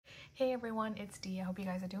Hey everyone, it's Dee. I hope you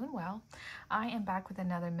guys are doing well. I am back with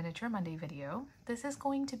another Miniature Monday video. This is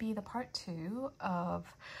going to be the part 2 of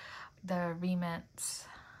the Re-ment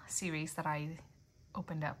series that I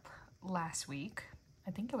opened up last week.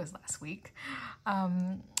 I think it was last week.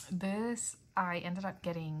 I ended up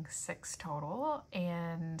getting 6 total,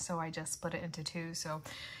 and so I just split it into 2. So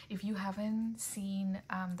if you haven't seen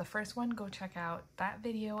the first one, go check out that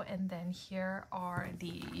video, and then here are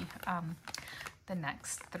the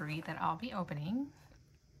next 3 that I'll be opening.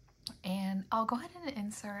 And I'll go ahead and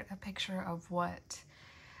insert a picture of what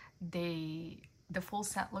the full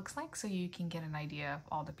set looks like, so you can get an idea of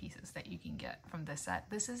all the pieces that you can get from this set.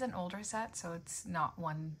 This is an older set, so it's not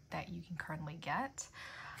one that you can currently get.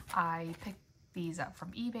 I picked these up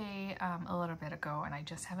from eBay a little bit ago, and I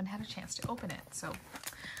just haven't had a chance to open it. So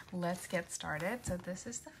let's get started. So this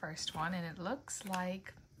is the first one, and it looks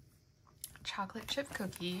like chocolate chip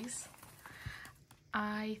cookies.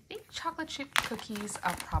 I think chocolate chip cookies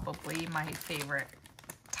are probably my favorite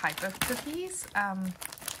type of cookies.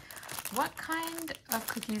 What kind of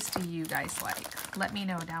cookies do you guys like? Let me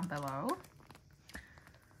know down below.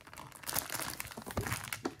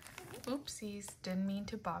 Oopsies, didn't mean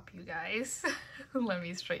to bop you guys. Let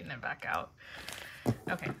me straighten it back out.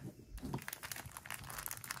 Okay.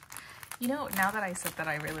 You know, now that I said that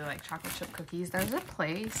I really like chocolate chip cookies, there's a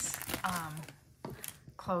place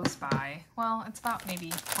close by. Well, it's about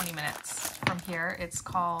maybe 20 minutes from here. It's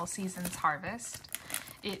called Season's Harvest.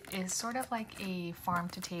 It is sort of like a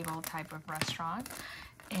farm-to-table type of restaurant,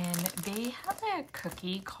 and they have a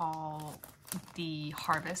cookie called the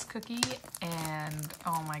Harvest cookie, and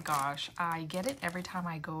oh my gosh, I get it every time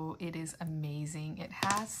I go. It is amazing. It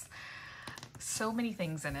has so many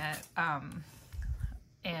things in it,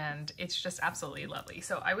 and it's just absolutely lovely.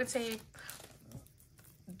 So I would say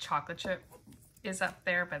chocolate chip is up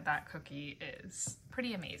there, but that cookie is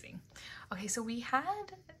pretty amazing. Okay, so we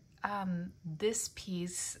had this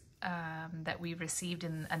piece that we received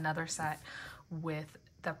in another set with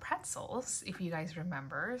the pretzels, if you guys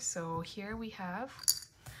remember. So here we have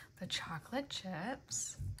the chocolate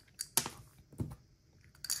chips.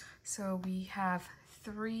 So we have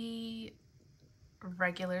 3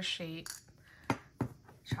 regular shaped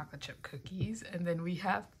chocolate chip cookies, and then we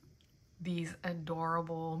have these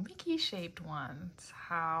adorable Mickey shaped ones.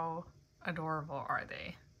 How adorable are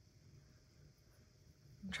they?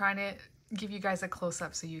 I'm trying to give you guys a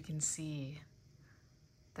close-up so you can see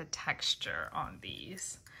the texture on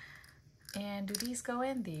these. And do these go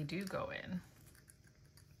in? They do go in.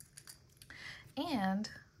 And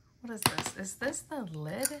what is this? Is this the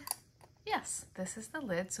lid? Yes, this is the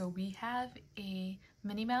lid. So we have a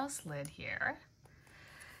Minnie Mouse lid here,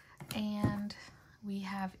 and we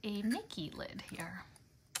have a Mickey lid here.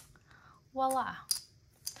 Voila.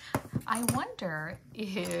 I wonder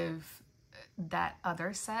if that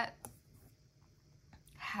other set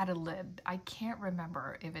had a lid. I can't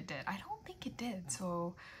remember if it did. I don't think it did,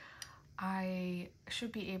 so I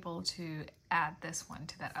should be able to add this one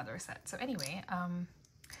to that other set. So anyway,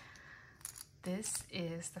 this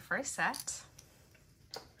is the first set.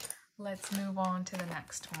 Let's move on to the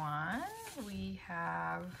next one. We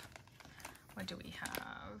have, what do we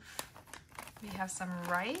have? We have some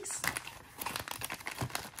rice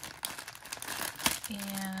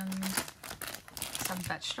and some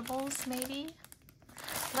vegetables maybe.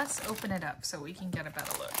 Let's open it up so we can get a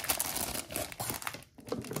better look.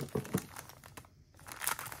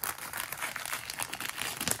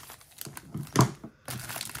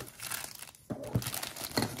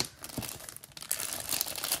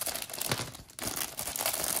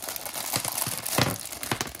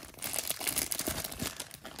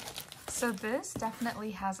 So this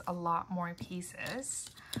definitely has a lot more pieces.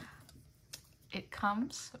 It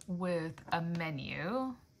comes with a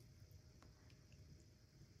menu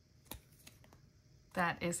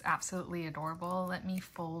that is absolutely adorable. Let me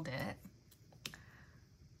fold it.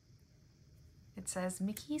 It says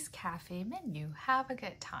Mickey's Cafe Menu. Have a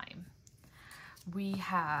good time. We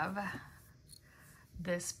have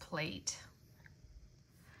this plate.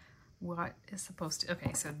 What is supposed to,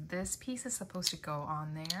 okay, so this piece is supposed to go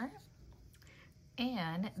on there.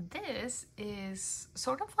 And this is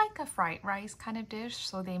sort of like a fried rice kind of dish.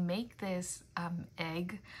 So they make this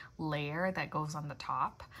egg layer that goes on the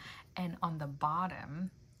top, and on the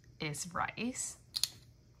bottom is rice.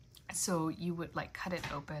 So you would like cut it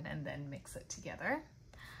open and then mix it together.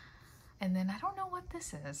 And then I don't know what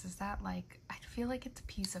this is. Is that like, I feel like it's a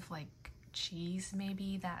piece of like cheese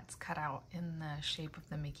maybe that's cut out in the shape of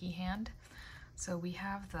the Mickey hand. So we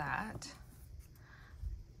have that.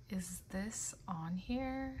 Is this on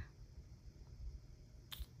here?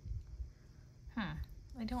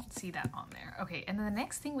 I don't see that on there. Okay, and then the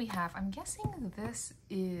next thing we have, I'm guessing this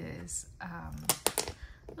is,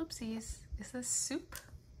 oopsies, is this soup?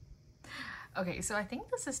 Okay, so I think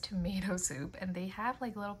this is tomato soup, and they have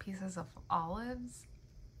like little pieces of olives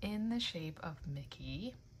in the shape of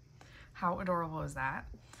Mickey. How adorable is that?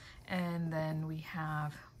 And then we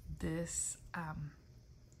have this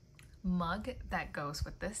mug that goes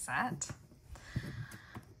with this set.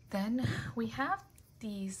 Then we have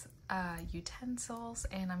these utensils,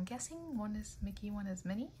 and I'm guessing one is Mickey, one is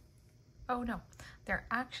Minnie. Oh no, they're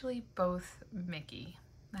actually both Mickey.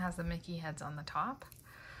 It has the Mickey heads on the top.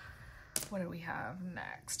 What do we have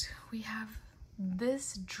next? We have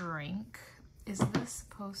this drink. Is this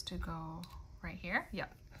supposed to go right here?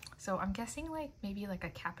 Yep. So I'm guessing like maybe like a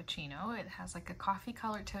cappuccino. It has like a coffee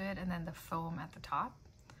color to it and then the foam at the top.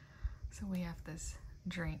 So we have this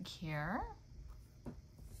drink here.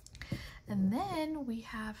 And then we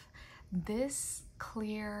have this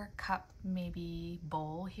clear cup, maybe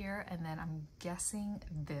bowl here, and then I'm guessing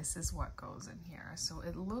this is what goes in here. So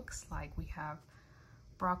it looks like we have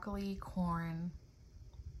broccoli, corn,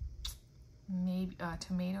 maybe a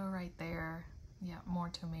tomato right there. Yeah, more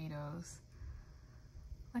tomatoes.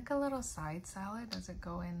 Like a little side salad. Does it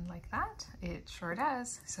go in like that? It sure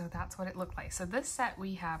does. So that's what it looked like. So this set,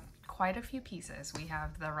 we have quite a few pieces. We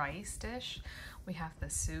have the rice dish, we have the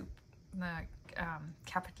soup, the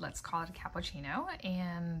let's call it a cappuccino,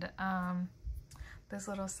 and this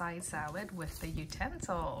little side salad with the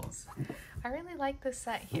utensils. I really like this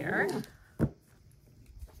set here.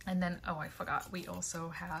 And then, oh, I forgot, we also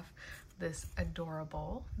have this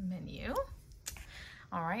adorable menu.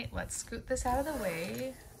 All right, let's scoot this out of the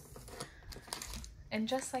way. And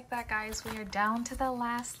just like that, guys, we are down to the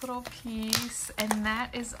last little piece, and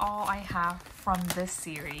that is all I have from this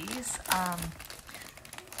series.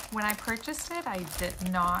 When I purchased it, I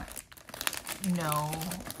did not know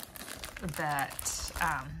that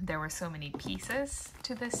there were so many pieces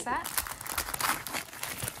to this set.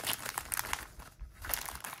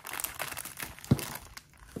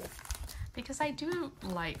 Because I do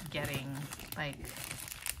like getting like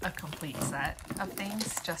a complete set of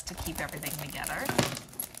things just to keep everything together.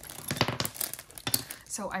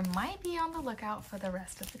 So I might be on the lookout for the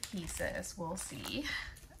rest of the pieces. We'll see.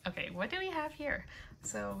 Okay, what do we have here?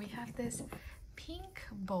 So we have this pink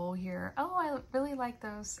bowl here. Oh, I really like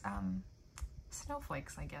those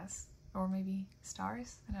snowflakes, I guess, or maybe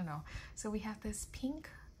stars, I don't know. So we have this pink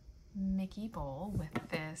Mickey bowl with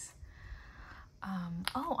this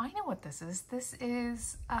oh, I know what this is. This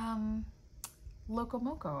is Loco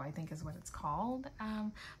Moco, I think is what it's called.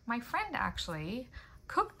 My friend actually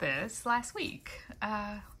cooked this last week.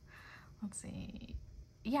 Let's see.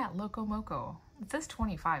 Yeah, Loco Moco. It says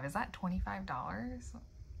 25. Is that $25?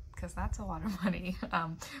 Because that's a lot of money.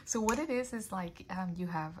 So what it is like you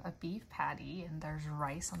have a beef patty and there's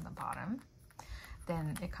rice on the bottom.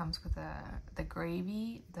 Then it comes with the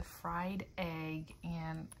gravy, the fried egg,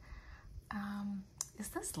 and is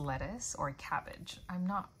this lettuce or cabbage? I'm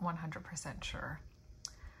not 100% sure.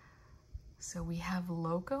 So we have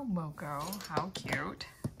Loco Moco, how cute.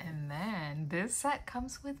 And then this set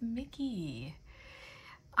comes with Mickey.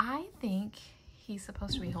 I think he's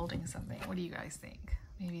supposed to be holding something. What do you guys think?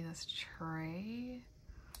 Maybe this tray?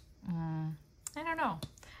 I don't know.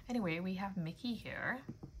 Anyway, we have Mickey here.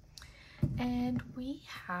 And we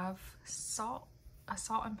have salt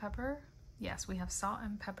and pepper. Yes, we have salt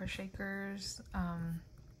and pepper shakers.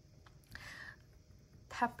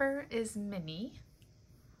 Pepper is Minnie,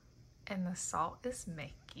 and the salt is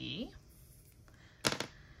Mickey.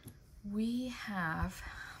 We have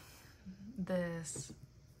this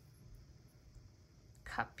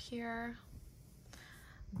cup here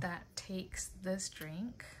that takes this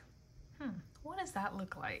drink. What does that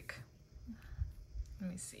look like? Let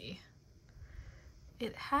me see.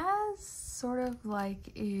 It has sort of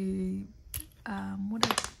like a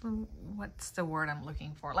what's the word I'm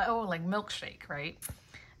looking for? Like, oh, like milkshake, right?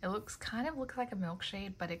 It looks like a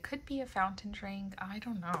milkshake, but it could be a fountain drink. I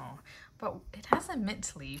don't know. But it has a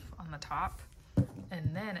mint leaf on the top,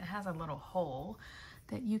 and then it has a little hole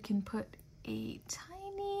that you can put a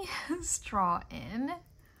tiny straw in.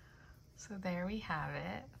 So there we have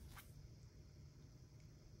it.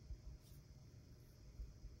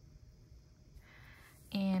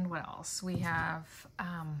 And what else? We have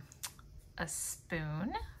a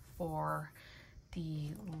spoon for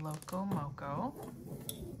the Loco Moco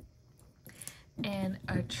and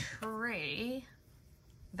a tray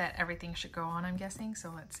that everything should go on, I'm guessing.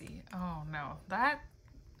 So let's see. Oh no, that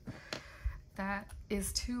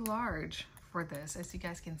is too large for this. As you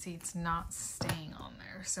guys can see, it's not staying on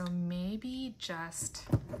there. So maybe just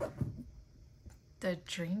The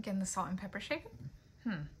drink and the salt and pepper shaker?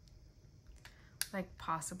 Like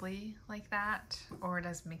possibly like that, or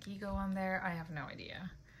does Mickey go on there? I have no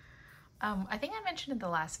idea. I think I mentioned in the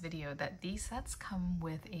last video that these sets come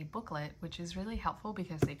with a booklet, which is really helpful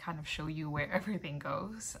because they kind of show you where everything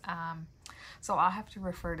goes. So I'll have to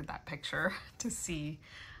refer to that picture to see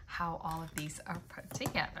how all of these are put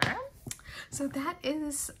together. So that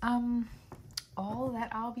is all that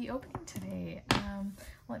I'll be opening today.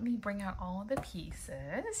 Let me bring out all of the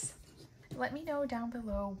pieces. Let me know down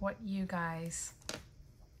below what you guys,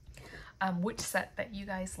 which set that you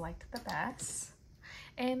guys liked the best.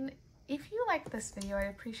 And if you like this video, I'd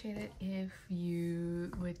appreciate it if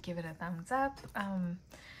you would give it a thumbs up.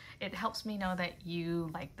 It helps me know that you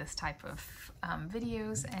like this type of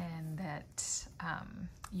videos and that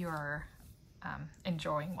you're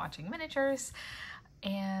enjoying watching miniatures.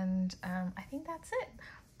 And I think that's it.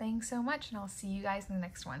 Thanks so much, and I'll see you guys in the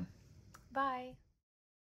next one. Bye.